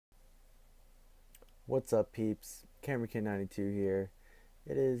What's up, peeps? CameraKid92 here.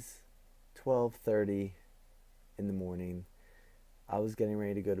 It is 12:30 in the morning. I was getting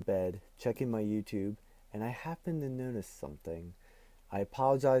ready to go to bed, checking my YouTube, and I happened to notice something. I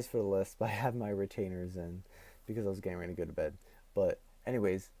apologize for the Lisp. I have my retainers in because I was getting ready to go to bed. But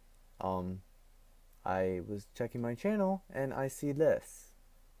anyways, I was checking my channel and I see this.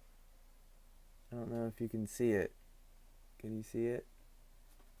 I don't know if you can see it. Can you see it?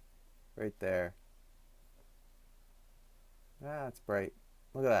 Right there. Ah, it's bright.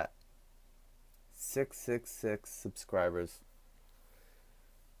 Look at that. 666 subscribers.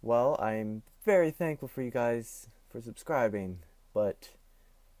 Well, I'm very thankful for you guys for subscribing, but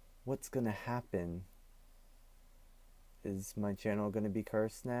what's gonna happen? Is my channel gonna be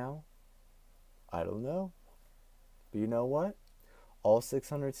cursed now? I don't know. But you know what? All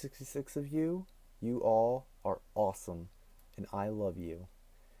 666 of you, you all are awesome, and I love you.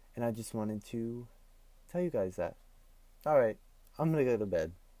 And I just wanted to tell you guys that. Alright, I'm gonna go to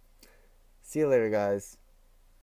bed. See you later, guys.